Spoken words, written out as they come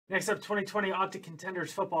Next up, 2020 Optic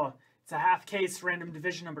Contenders football. It's a half case, random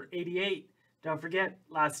division number 88. Don't forget,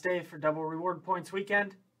 last day for double reward points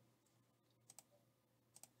weekend.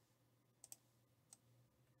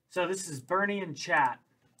 So this is Bernie and chat.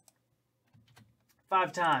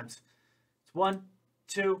 5 times. It's 1,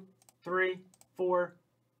 2, 3, 4,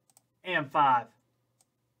 and 5.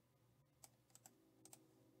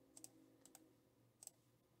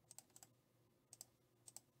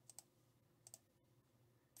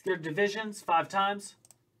 Let's go to divisions 5 times.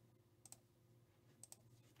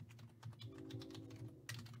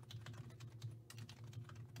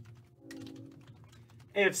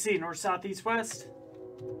 AFC North, South, East, West.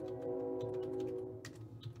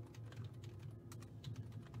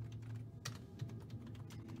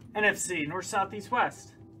 NFC North, South, East,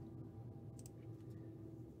 West.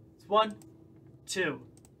 It's 1, 2,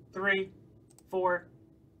 3, 4,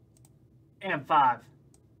 and 5.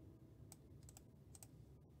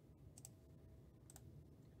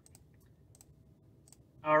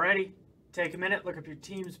 Alrighty, take a minute, look up your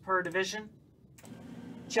teams per division.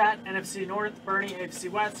 Chat, NFC North, Bernie,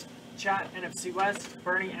 AFC West. Chat, NFC West,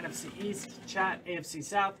 Bernie, NFC East. Chat, AFC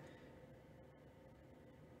South.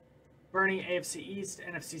 Bernie, AFC East,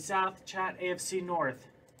 NFC South. Chat, AFC North.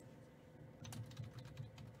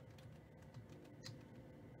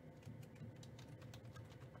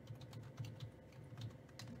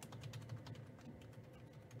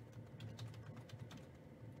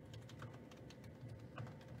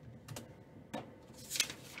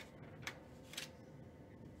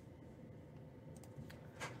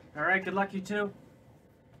 All right, good luck, you two.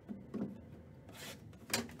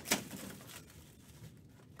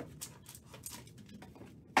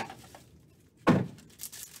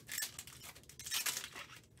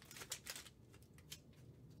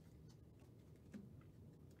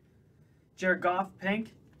 Jared Goff,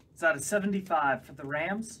 pink. It's out of 75 for the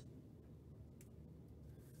Rams.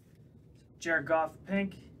 Jared Goff,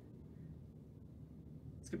 pink.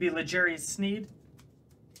 It's going to be L'Jarius Sneed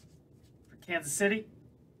for Kansas City.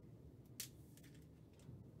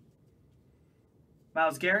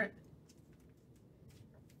 Myles Garrett.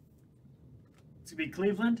 It's going to be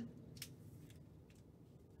Cleveland.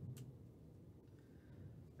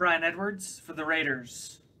 Bryan Edwards for the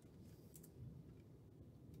Raiders.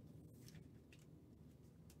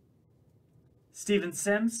 Steven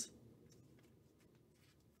Sims.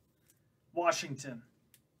 Washington.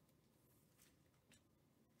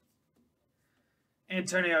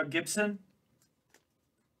 Antonio Gibson.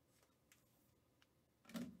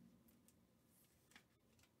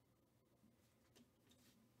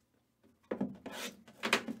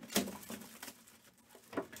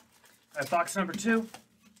 All right, box number 2.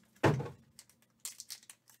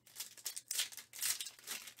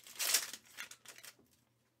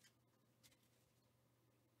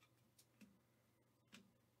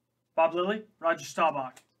 Bob Lilly, Roger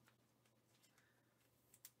Staubach.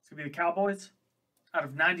 It's going to be the Cowboys out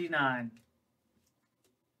of 99.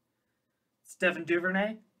 It's Devin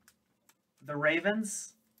Duvernay, the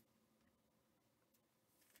Ravens.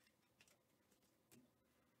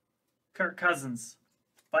 Kirk Cousins,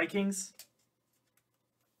 Vikings.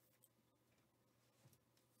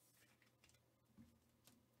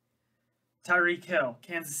 Tyreek Hill,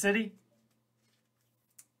 Kansas City.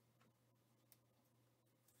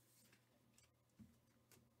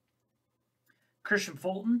 Christian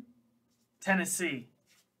Fulton, Tennessee.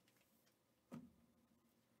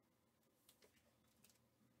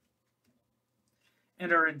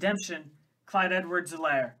 And a redemption, Clyde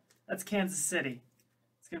Edwards-Helaire. That's Kansas City.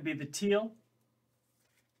 It's going to be the teal.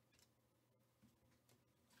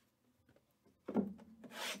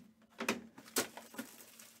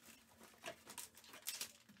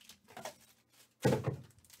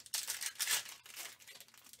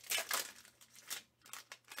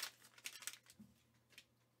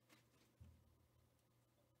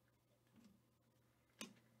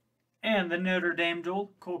 And the Notre Dame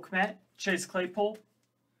duel, Cole Kmet, Chase Claypool.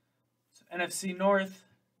 So NFC North,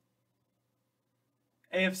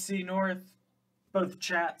 AFC North, both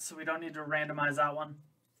chat, so we don't need to randomize that one.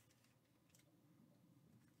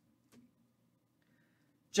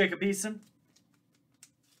 Jacob Eason.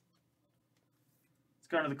 Let's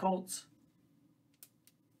go to the Colts.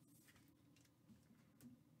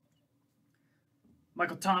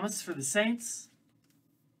 Michael Thomas for the Saints.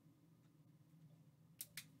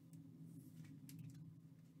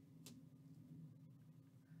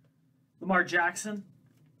 Lamar Jackson.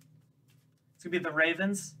 It's going to be the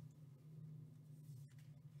Ravens.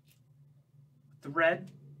 The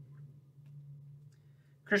red.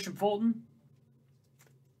 Christian Fulton.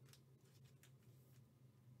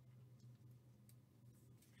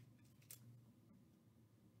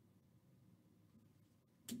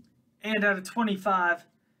 And out of 25,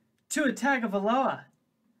 Tua Tagovailoa,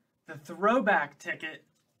 the throwback ticket.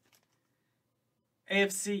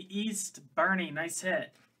 AFC East, Bernie, nice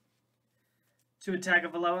hit. Tua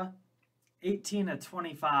Tagovailoa, 18 of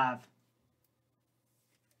 25.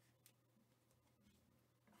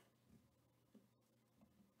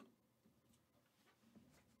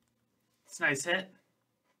 It's a nice hit.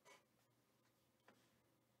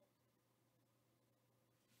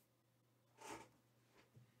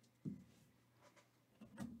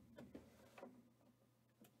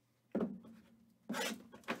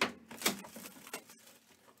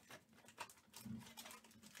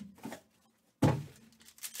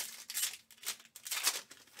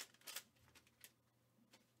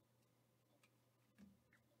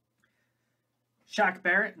 Shaq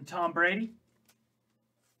Barrett and Tom Brady.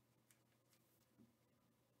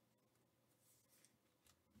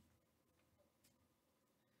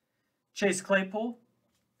 Chase Claypool.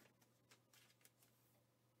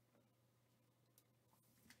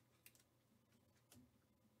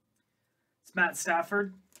 It's Matt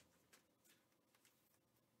Stafford.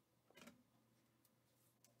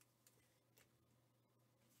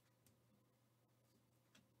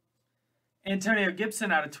 Antonio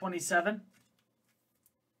Gibson out of 27.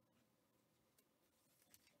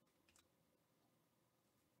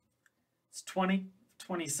 It's 20,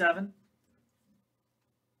 27.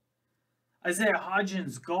 Isaiah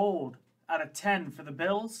Hodgins gold out of 10 for the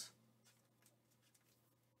Bills.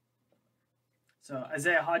 So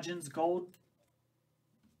Isaiah Hodgins gold.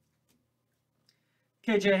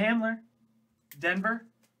 KJ Hamler, Denver.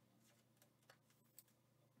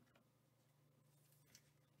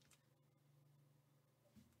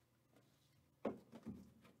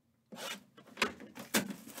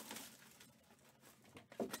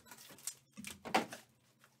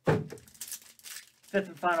 Fifth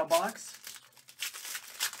and final box.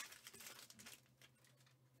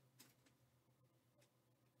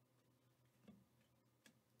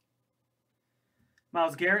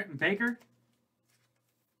 Myles Garrett and Baker.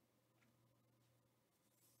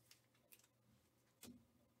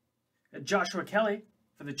 Joshua Kelly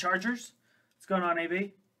for the Chargers. What's going on,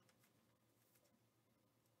 AB?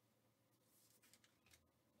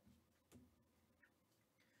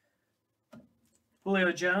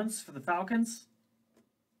 Julio Jones for the Falcons.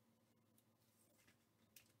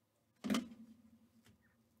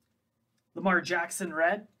 Lamar Jackson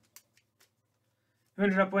red, who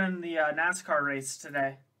ended up winning the NASCAR race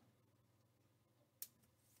today.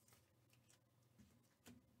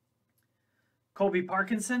 Colby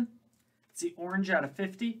Parkinson. It's the orange out of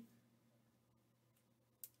 50.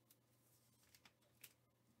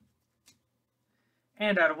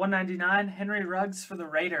 And out of 199, Henry Ruggs for the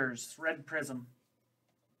Raiders, red prism.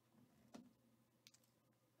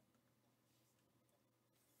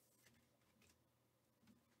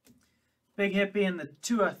 Big hit being the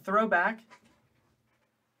Tua throwback.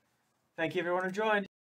 Thank you everyone who joined.